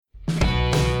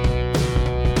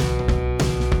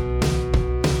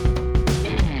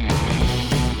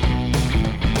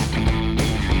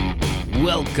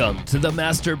Welcome to the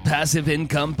Master Passive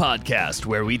Income Podcast,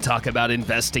 where we talk about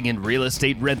investing in real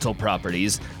estate rental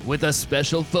properties with a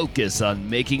special focus on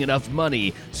making enough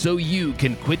money so you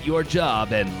can quit your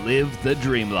job and live the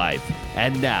dream life.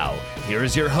 And now, here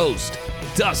is your host,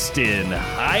 Dustin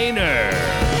Heiner.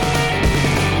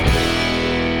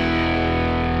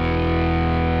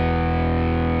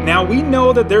 Now, we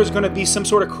know that there's going to be some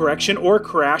sort of correction or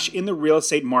crash in the real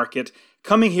estate market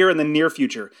coming here in the near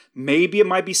future. Maybe it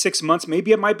might be 6 months,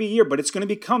 maybe it might be a year, but it's going to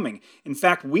be coming. In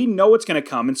fact, we know it's going to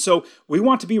come, and so we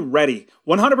want to be ready,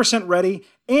 100% ready,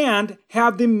 and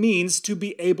have the means to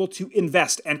be able to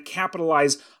invest and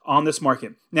capitalize on this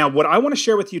market. Now, what I want to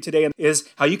share with you today is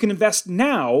how you can invest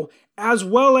now as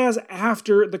well as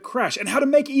after the crash, and how to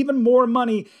make even more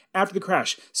money after the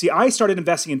crash. See, I started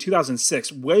investing in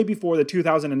 2006, way before the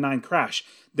 2009 crash.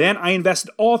 Then I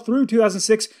invested all through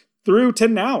 2006 through to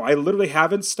now. I literally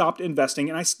haven't stopped investing,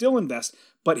 and I still invest.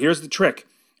 But here's the trick.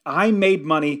 I made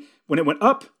money when it went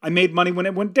up. I made money when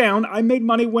it went down. I made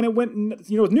money when it went,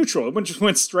 neutral. It just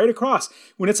went straight across.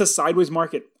 When it's a sideways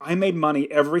market, I made money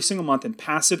every single month in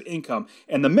passive income,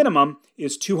 and the minimum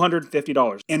is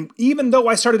 $250. And even though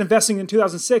I started investing in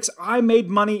 2006, I made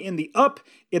money in the up,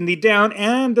 in the down,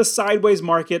 and the sideways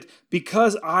market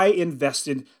because I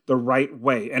invested the right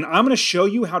way. And I'm going to show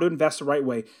you how to invest the right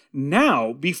way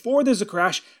now, before there's a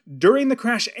crash, during the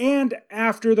crash, and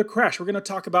after the crash. We're going to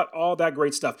talk about all that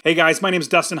great stuff. Hey guys, my name is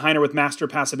Dustin Heiner with Master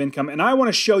Passive Income, and I want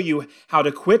to show you how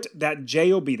to quit that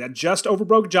JOB, that just over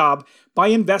broke job, by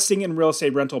investing in real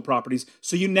estate rental properties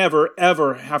so you never,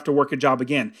 ever have to work a job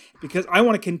again. Because I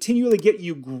want to continually get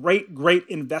you great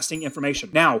investing information.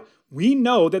 Now, we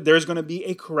know that there's going to be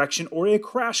a correction or a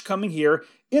crash coming here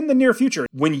in the near future.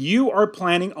 When you are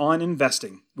planning on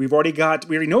investing, we already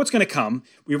know it's going to come.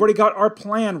 We've already got our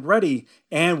plan ready,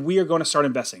 and we are going to start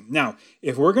investing. Now,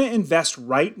 if we're going to invest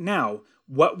right now,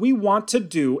 what we want to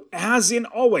do, as in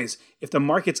always, if the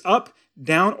market's up,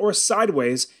 down, or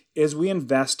sideways, is we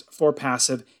invest for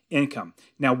passive income.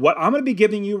 Now, what I'm going to be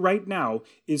giving you right now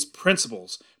is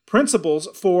principles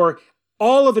for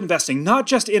all of investing, not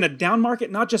just in a down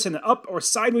market, not just in an up or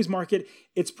sideways market.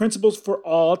 It's principles for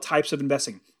all types of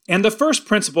investing. And the first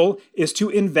principle is to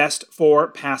invest for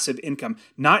passive income.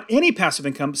 Not any passive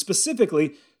income,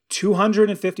 specifically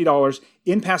 $250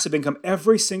 in passive income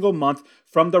every single month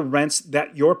from the rents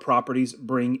that your properties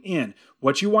bring in.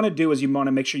 What you want to do is you want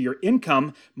to make sure your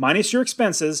income minus your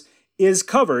expenses is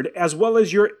covered, as well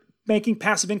as you're making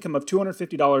passive income of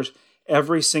 $250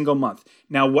 every single month.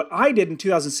 Now, what I did in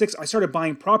 2006, I started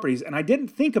buying properties, and I didn't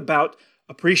think about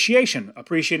appreciation.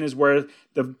 Appreciation is where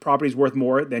the property is worth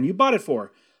more than you bought it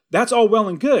for. That's all well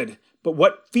and good, but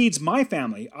what feeds my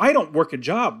family? I don't work a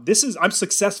job. I'm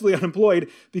successfully unemployed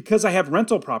because I have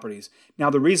rental properties. Now,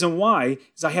 the reason why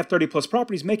is I have 30 plus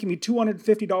properties making me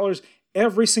 $250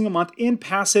 every single month in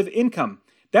passive income.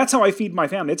 That's how I feed my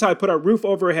family. That's how I put our roof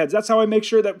over our heads. That's how I make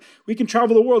sure that we can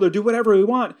travel the world or do whatever we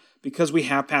want because we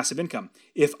have passive income.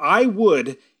 If I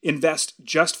would invest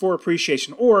just for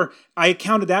appreciation, or I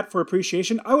accounted that for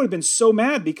appreciation, I would have been so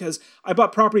mad because I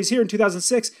bought properties here in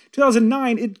 2006.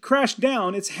 2009, it crashed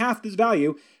down. It's half this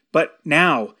value. But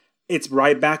now it's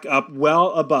right back up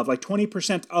well above, like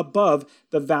 20% above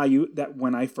the value that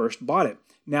when I first bought it.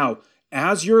 Now,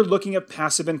 as you're looking at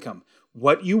passive income,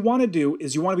 what you want to do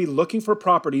is you want to be looking for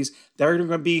properties that are going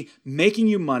to be making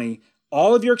you money,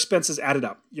 all of your expenses added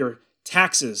up, your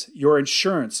taxes, your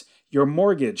insurance, your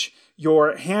mortgage,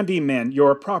 your handyman,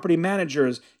 your property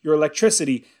managers, your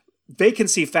electricity,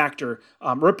 vacancy factor,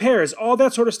 repairs, all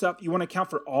that sort of stuff. You want to account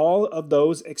for all of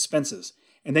those expenses.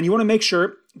 And then you want to make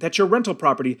sure that your rental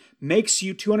property makes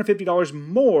you $250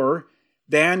 more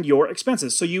than your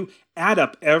expenses. So you add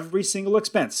up every single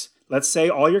expense. Let's say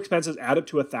all your expenses add up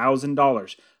to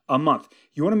 $1,000 a month.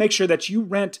 You want to make sure that you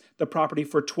rent the property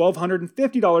for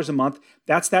 $1,250 a month.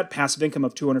 That's that passive income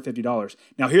of $250.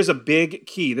 Now, here's a big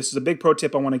key. This is a big pro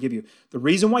tip I want to give you. The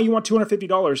reason why you want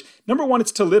 $250, number one,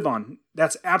 it's to live on.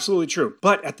 That's absolutely true.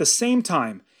 But at the same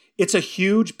time, it's a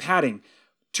huge padding.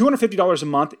 $250 a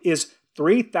month is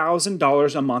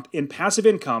 $3,000 a month in passive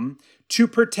income to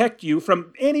protect you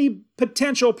from any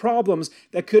potential problems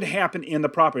that could happen in the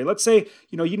property. Let's say,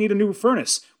 you need a new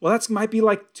furnace. Well, that might be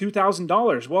like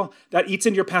 $2,000. Well, that eats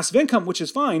into your passive income, which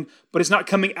is fine, but it's not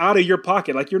coming out of your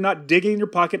pocket. Like, you're not digging in your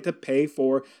pocket to pay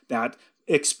for that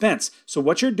expense. So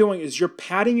what you're doing is you're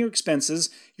padding your expenses,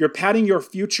 you're padding your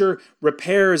future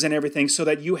repairs and everything so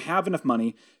that you have enough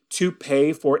money to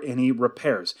pay for any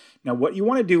repairs. Now, what you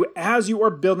want to do as you are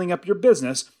building up your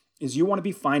business is you want to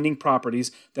be finding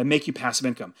properties that make you passive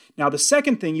income. Now, the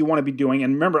second thing you want to be doing,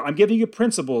 and remember, I'm giving you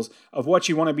principles of what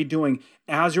you want to be doing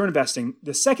as you're investing.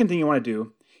 The second thing you want to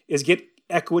do is get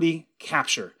equity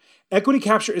capture. Equity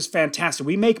capture is fantastic.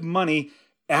 We make money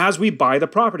as we buy the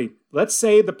property. Let's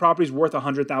say the property is worth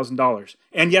 $100,000.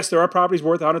 And yes, there are properties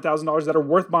worth $100,000 that are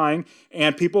worth buying,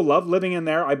 and people love living in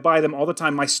there. I buy them all the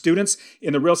time. My students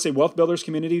in the Real Estate Wealth Builders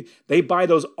community, they buy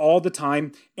those all the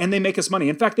time, and they make us money.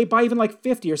 In fact, they buy even like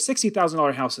 $50,000 or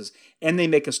 $60,000 houses, and they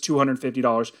make us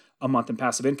 $250 a month in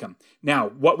passive income. Now,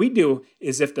 what we do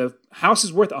is if the house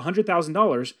is worth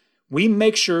 $100,000, we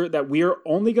make sure that we are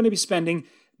only going to be spending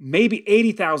maybe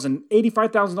 $80,000,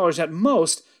 $85,000 at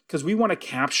most, because we want to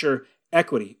capture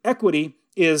equity. Equity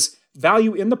is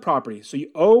value in the property. So you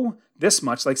owe this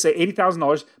much, like say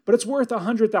 $80,000, but it's worth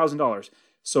 $100,000.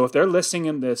 So if they're listing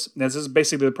in this is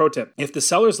basically the pro tip. If the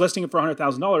seller is listing it for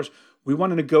 $100,000, we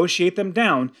want to negotiate them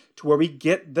down to where we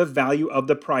get the value of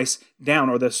the price down,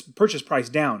 or the purchase price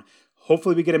down.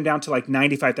 Hopefully we get them down to like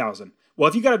 $95,000. Well,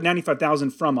 if you got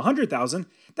 $95,000 from $100,000,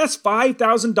 that's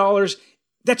 $5,000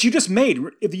 that you just made.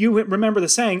 If you remember the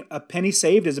saying, a penny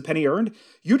saved is a penny earned,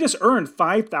 you just earned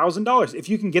 $5,000 if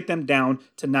you can get them down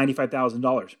to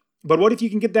 $95,000. But what if you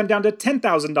can get them down to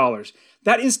 $10,000?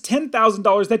 That is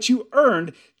 $10,000 that you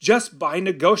earned just by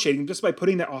negotiating, just by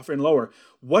putting that offer in lower.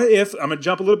 What if, I'm going to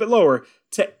jump a little bit lower,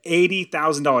 to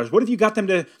 $80,000? What if you got them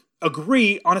to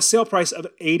agree on a sale price of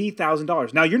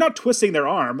 $80,000? Now, you're not twisting their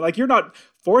arm, like you're not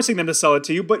forcing them to sell it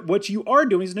to you, but what you are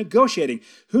doing is negotiating.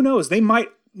 Who knows? They might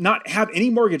not have any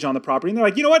mortgage on the property, and they're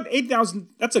like, you know what, $8,000,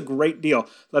 that's a great deal.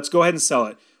 Let's go ahead and sell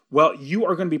it. Well, you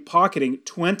are going to be pocketing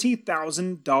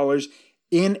 $20,000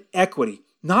 in equity.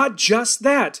 Not just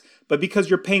that, but because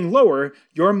you're paying lower,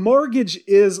 your mortgage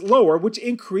is lower, which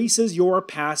increases your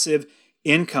passive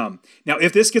income. Now,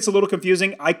 if this gets a little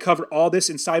confusing, I cover all this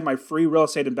inside my free real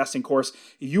estate investing course.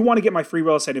 If you want to get my free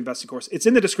real estate investing course, it's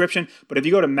in the description, but if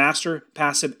you go to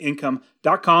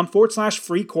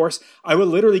masterpassiveincome.com/free course, I will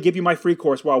literally give you my free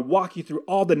course where I'll walk you through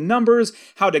all the numbers,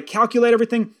 how to calculate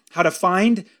everything, how to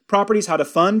find properties, how to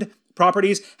fund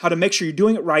properties, how to make sure you're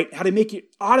doing it right, how to make it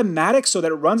automatic so that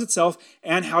it runs itself,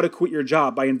 and how to quit your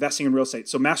job by investing in real estate.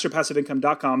 So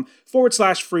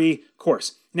masterpassiveincome.com/free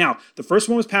course. Now, the first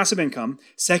one was passive income.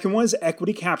 Second one is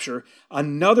equity capture.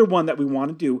 Another one that we want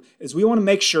to do is we want to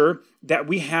make sure that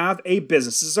we have a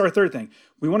business. This is our third thing.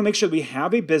 We want to make sure that we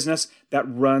have a business that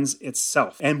runs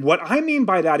itself. And what I mean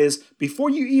by that is before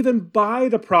you even buy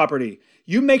the property,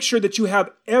 you make sure that you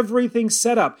have everything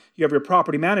set up. You have your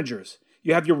property managers.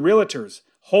 You have your realtors,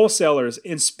 wholesalers,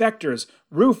 inspectors,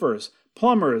 roofers,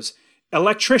 plumbers,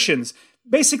 electricians,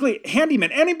 basically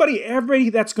handymen, everybody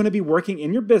that's going to be working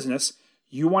in your business.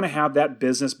 You want to have that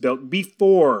business built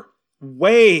before,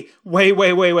 way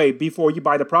before you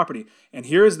buy the property. And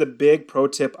here's the big pro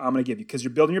tip I'm going to give you because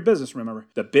you're building your business, remember.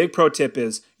 The big pro tip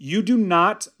is you do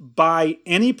not buy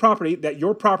any property that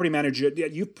your property manager,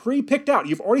 that you've pre-picked out,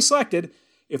 you've already selected,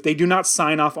 if they do not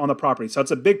sign off on the property. So it's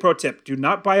a big pro tip. Do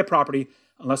not buy a property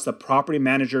unless the property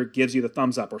manager gives you the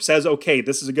thumbs up or says, okay,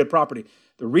 this is a good property.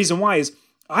 The reason why is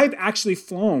I've actually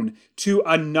flown to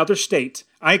another state.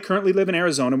 I currently live in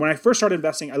Arizona. When I first started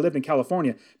investing, I lived in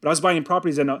California, but I was buying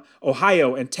properties in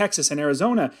Ohio and Texas and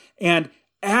Arizona. And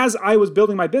as I was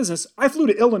building my business, I flew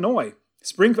to Illinois.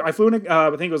 I flew in, I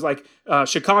think it was like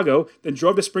Chicago, then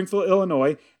drove to Springfield,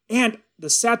 Illinois. And the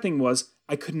sad thing was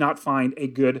I could not find a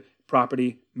good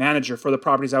property manager for the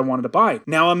properties I wanted to buy.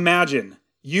 Now imagine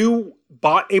you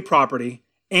bought a property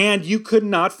and you could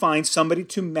not find somebody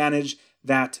to manage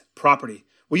that property.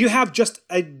 Well, you have just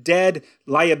a dead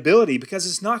liability because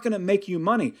it's not going to make you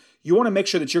money. You want to make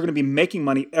sure that you're going to be making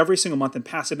money every single month in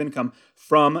passive income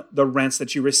from the rents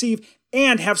that you receive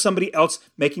and have somebody else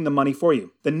making the money for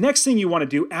you. The next thing you want to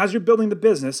do as you're building the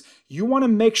business, you want to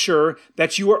make sure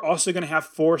that you are also going to have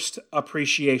forced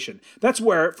appreciation. That's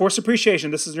where forced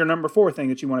appreciation, this is your number 4 thing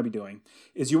that you want to be doing,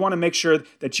 is you want to make sure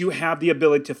that you have the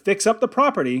ability to fix up the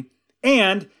property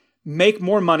and make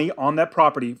more money on that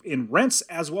property in rents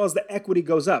as well as the equity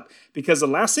goes up. Because the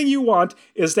last thing you want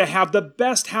is to have the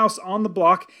best house on the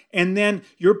block and then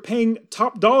you're paying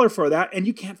top dollar for that and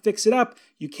you can't fix it up.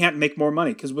 You can't make more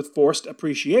money because with forced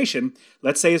appreciation,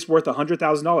 let's say it's worth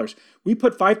 $100,000. We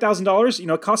put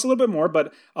 $5,000, it costs a little bit more,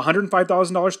 but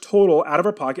 $105,000 total out of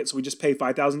our pocket. So we just pay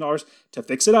 $5,000 to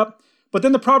fix it up. But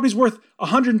then the property's worth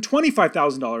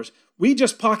 $125,000. We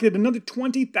just pocketed another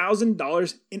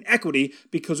 $20,000 in equity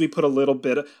because we put a little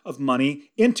bit of money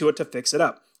into it to fix it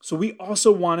up. So we also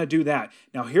want to do that.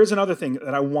 Now, here's another thing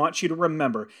that I want you to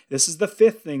remember. This is the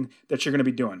 5th thing that you're going to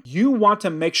be doing. You want to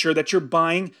make sure that you're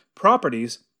buying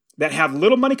properties that have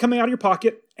little money coming out of your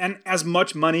pocket and as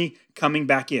much money coming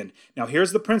back in. Now,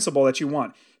 here's the principle that you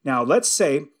want. Now, let's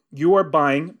say you are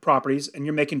buying properties and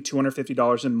you're making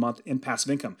 $250 a month in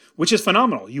passive income, which is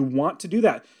phenomenal. You want to do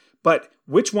that. But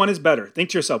which one is better? Think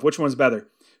to yourself, which one is better?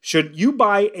 Should you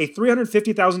buy a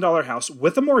 $350,000 house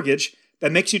with a mortgage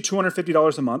that makes you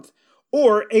 $250 a month,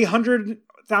 or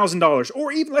 $100,000,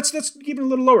 or even let's even a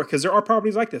little lower, because there are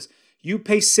properties like this. You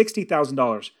pay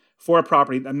 $60,000 for a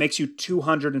property that makes you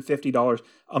 $250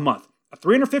 a month. A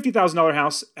 $350,000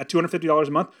 house at $250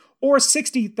 a month, or a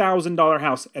 $60,000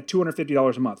 house at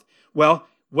 $250 a month. Well,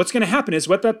 what's going to happen is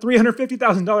with that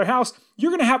 $350,000 house,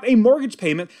 you're going to have a mortgage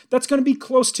payment that's going to be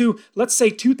close to, let's say,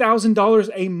 $2,000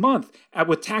 a month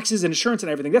with taxes and insurance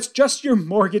and everything. That's just your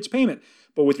mortgage payment.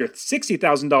 But with your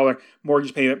 $60,000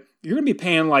 mortgage payment, you're going to be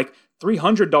paying like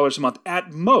 $300 a month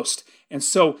at most. And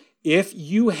so if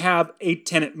you have a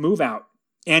tenant move out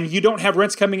and you don't have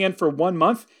rents coming in for 1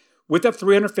 month, with that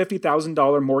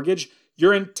 $350,000 mortgage,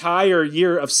 your entire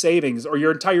year of savings or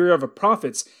your entire year of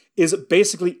profits is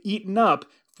basically eaten up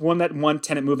from that one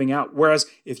tenant moving out. Whereas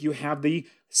if you have the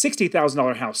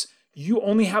 $60,000 house, you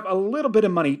only have a little bit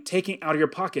of money taking out of your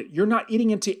pocket. You're not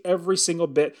eating into every single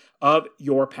bit of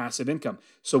your passive income.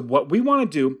 So what we want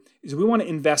to do is we want to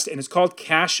invest, and it's called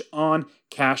cash on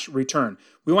cash return.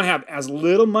 We want to have as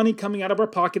little money coming out of our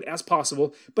pocket as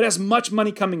possible, but as much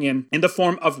money coming in the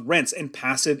form of rents and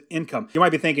passive income. You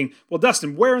might be thinking, well,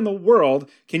 Dustin, where in the world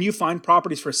can you find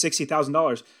properties for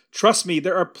 $60,000? Trust me,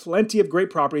 there are plenty of great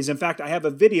properties. In fact, I have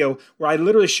a video where I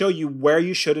literally show you where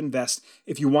you should invest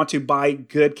if you want to buy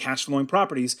good cash flowing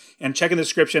properties. And check in the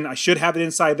description. I should have it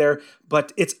inside there,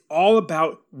 but it's all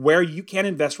about where you can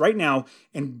invest right now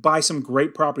and buy some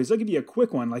great properties. I'll give you a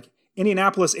quick one. Like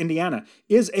Indianapolis, Indiana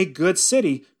is a good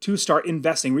city to start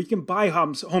investing, where you can buy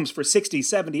homes for $60,000,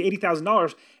 $70,000,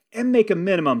 $80,000 and make a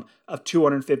minimum of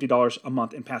 $250 a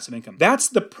month in passive income. That's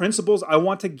the principles I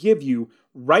want to give you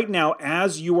right now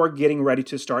as you are getting ready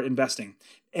to start investing.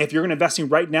 If you're investing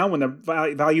right now when the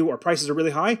value or prices are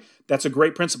really high, that's a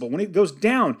great principle. When it goes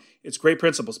down, it's great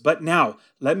principles. But now,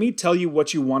 let me tell you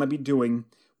what you want to be doing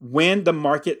when the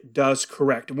market does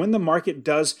correct. When the market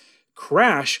does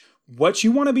crash, what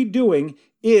you want to be doing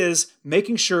is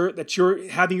making sure that you're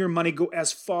having your money go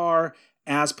as far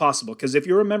as possible. Because if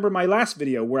you remember my last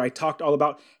video where I talked all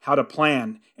about how to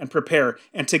plan and prepare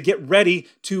and to get ready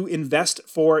to invest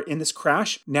in this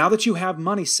crash, now that you have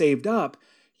money saved up,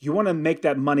 you want to make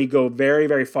that money go very,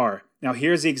 very far. Now,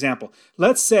 here's the example.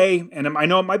 Let's say, and I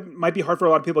know it might be hard for a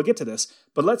lot of people to get to this,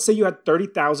 but let's say you had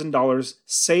 $30,000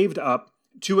 saved up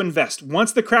to invest.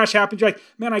 Once the crash happens, you're like,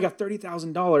 man, I got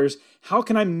 $30,000. How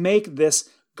can I make this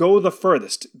go the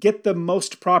furthest? Get the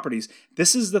most properties.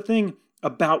 This is the thing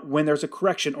about when there's a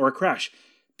correction or a crash.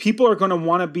 People are going to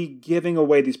want to be giving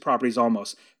away these properties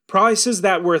almost. Prices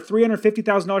that were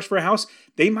 $350,000 for a house,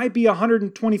 they might be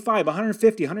 $125,000,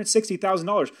 $150,000,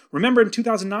 $160,000. Remember in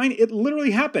 2009, it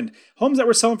literally happened. Homes that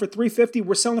were selling for $350,000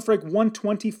 were selling for like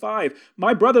 $125,000.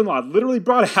 My brother-in-law literally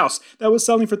bought a house that was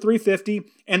selling for $350,000,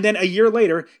 and then a year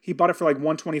later, he bought it for like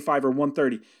 $125,000 or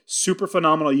 $130,000. Super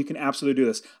phenomenal. You can absolutely do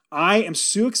this. I am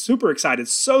super excited,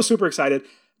 so super excited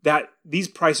that these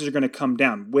prices are going to come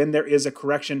down. When there is a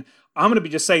correction, I'm going to be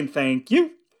just saying thank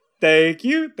you. Thank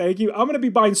you. I'm going to be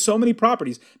buying so many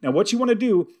properties. Now, what you want to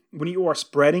do when you are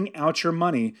spreading out your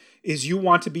money is you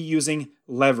want to be using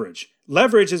leverage.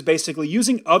 Leverage is basically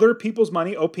using other people's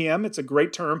money. OPM, it's a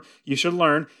great term you should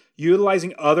learn.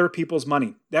 Utilizing other people's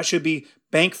money. That should be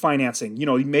bank financing,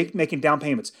 making down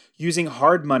payments, using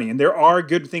hard money. And there are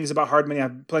good things about hard money. I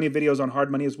have plenty of videos on hard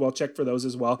money as well. Check for those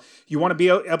as well. You want to be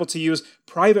able to use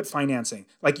private financing,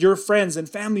 like your friends and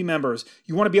family members.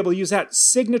 You want to be able to use that.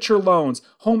 Signature loans,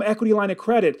 home equity line of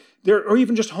credit, or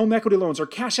even just home equity loans or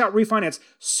cash out refinance.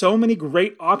 So many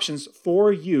great options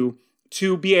for you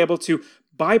to be able to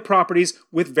buy properties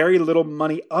with very little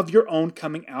money of your own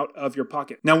coming out of your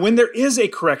pocket. Now, when there is a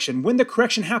correction, when the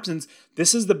correction happens,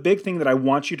 this is the big thing that I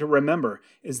want you to remember,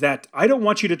 is that I don't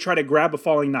want you to try to grab a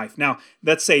falling knife. Now,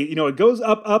 let's say, it goes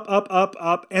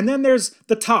up, and then there's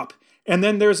the top, and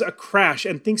then there's a crash,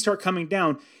 and things start coming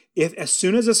down. As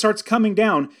soon as it starts coming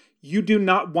down, you do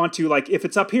not want to, if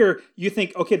it's up here, you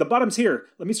think, okay, the bottom's here.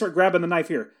 Let me start grabbing the knife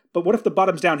here. But what if the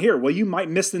bottom's down here? Well, you might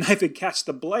miss the knife and catch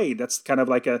the blade. That's kind of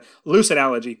like a loose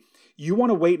analogy. You want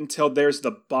to wait until there's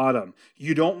the bottom.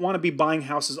 You don't want to be buying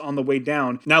houses on the way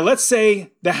down. Now, let's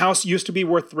say the house used to be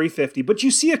worth $350,000, but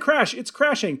you see a crash. It's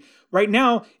crashing. Right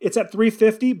now, it's at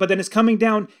 $350,000, but then it's coming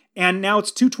down, and now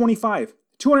it's $225,000.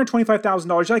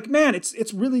 $225,000. You're like, man,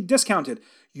 it's really discounted.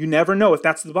 You never know if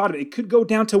that's the bottom. It could go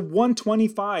down to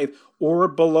 125 or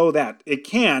below that. It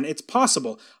can. It's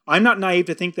possible. I'm not naive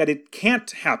to think that it can't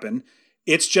happen.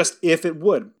 It's just if it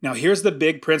would. Now, here's the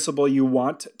big principle you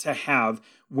want to have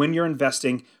when you're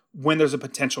investing when there's a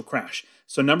potential crash.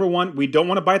 So number one, we don't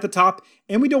want to buy at the top,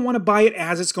 and we don't want to buy it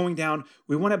as it's going down.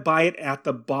 We want to buy it at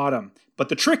the bottom. But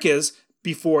the trick is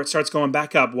before it starts going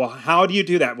back up. Well, how do you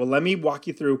do that? Well, let me walk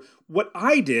you through what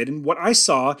I did and what I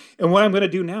saw and what I'm going to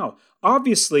do now.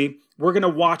 Obviously, we're going to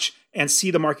watch and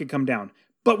see the market come down,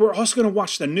 but we're also going to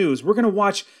watch the news. We're going to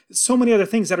watch so many other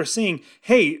things that are saying,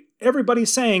 hey,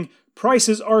 everybody's saying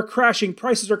prices are crashing,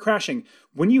 prices are crashing.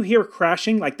 When you hear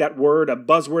crashing, like that word, a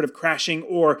buzzword of crashing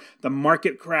or the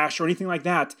market crash or anything like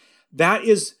that, that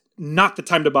is not the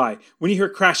time to buy. When you hear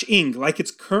crashing, like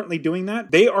it's currently doing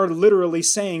that, they are literally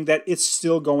saying that it's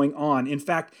still going on. In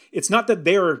fact, it's not that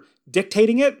they're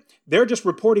dictating it, they're just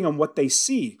reporting on what they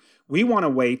see. We want to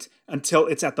wait until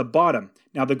it's at the bottom.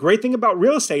 Now, the great thing about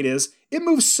real estate is it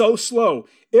moves so slow.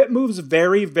 It moves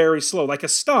very, very slow. Like a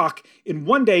stock in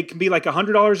one day can be like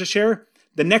 $100 a share.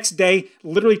 The next day,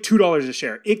 literally $2 a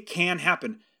share. It can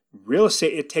happen. Real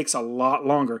estate, it takes a lot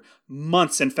longer,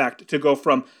 months in fact, to go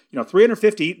from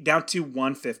 350 down to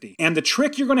 150. And the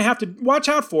trick you're going to have to watch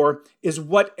out for is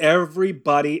what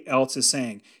everybody else is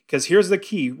saying. Because here's the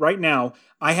key. Right now,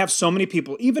 I have so many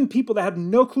people, even people that have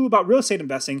no clue about real estate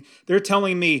investing, they're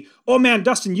telling me, oh man,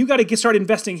 Dustin, you got to start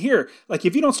investing here. Like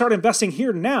if you don't start investing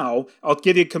here now, I'll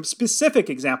give you a specific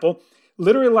example,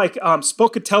 literally like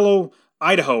Pocatello,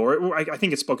 Idaho, or I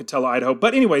think it's Pocatello, Idaho.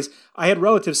 But anyways, I had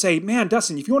relatives say, man,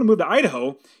 Dustin, if you want to move to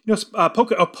Idaho,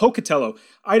 Pocatello,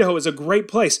 Idaho is a great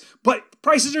place, but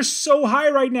prices are so high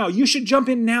right now. You should jump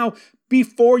in now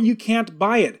before you can't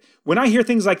buy it. When I hear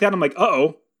things like that, I'm like,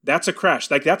 uh-oh, that's a crash.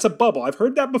 Like that's a bubble. I've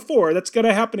heard that before. That's going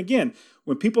to happen again.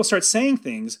 When people start saying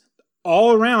things,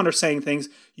 all around are saying things,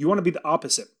 you want to be the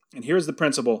opposite. And here's the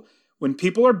principle. When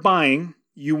people are buying,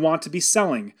 you want to be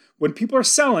selling. When people are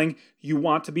selling, you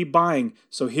want to be buying.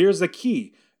 So here's the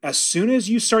key. As soon as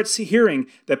you start hearing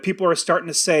that people are starting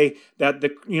to say that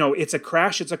it's a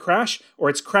crash, or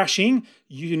it's crashing,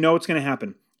 you know it's going to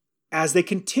happen. As they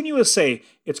continue to say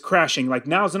it's crashing, like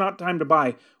now's not time to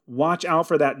buy, watch out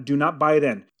for that. Do not buy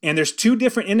then. And there's two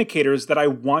different indicators that I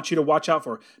want you to watch out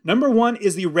for. Number one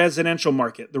is the residential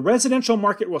market. The residential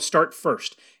market will start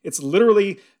first. It's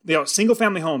literally single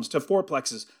family homes to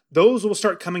fourplexes. Those will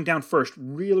start coming down first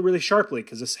really, really sharply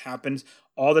because this happens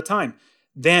all the time.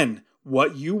 Then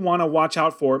what you want to watch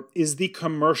out for is the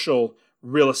commercial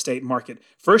real estate market.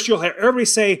 First, you'll hear everybody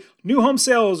say new home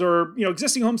sales or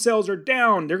existing home sales are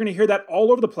down. They're going to hear that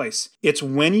all over the place. It's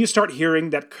when you start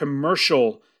hearing that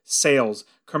commercial sales,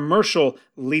 commercial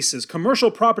leases, commercial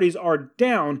properties are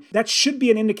down, that should be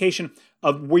an indication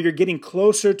of where you're getting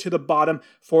closer to the bottom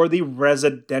for the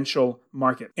residential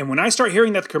market. And when I start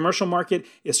hearing that the commercial market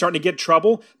is starting to get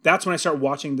trouble, that's when I start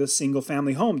watching the single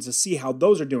family homes to see how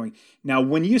those are doing. Now,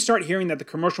 when you start hearing that the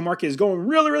commercial market is going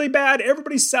really, really bad,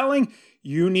 everybody's selling,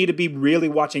 you need to be really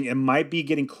watching. It might be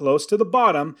getting close to the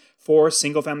bottom for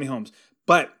single family homes.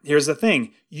 But here's the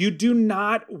thing. You do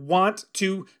not want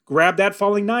to grab that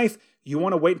falling knife. You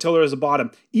want to wait until there is a bottom.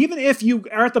 Even if you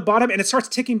are at the bottom and it starts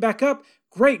ticking back up,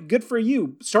 great, good for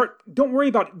you. Don't worry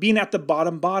about being at the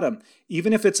bottom.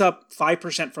 Even if it's up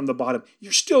 5% from the bottom,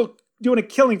 you're still doing a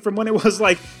killing from when it was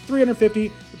like 350,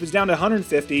 if it's down to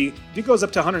 150, if it goes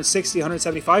up to 160,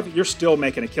 175, you're still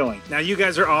making a killing. Now, you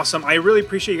guys are awesome. I really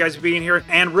appreciate you guys being here.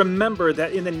 And remember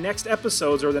that in the next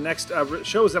episodes or the next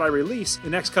shows that I release the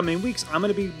next coming weeks, I'm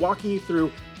going to be walking you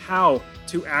through how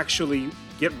to actually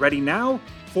get ready now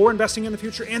for investing in the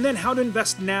future, and then how to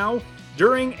invest now,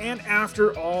 during, and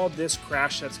after all this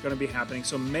crash that's going to be happening.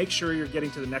 So make sure you're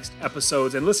getting to the next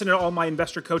episodes and listen to all my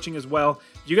investor coaching as well.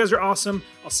 You guys are awesome.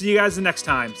 I'll see you guys the next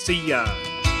time. See ya.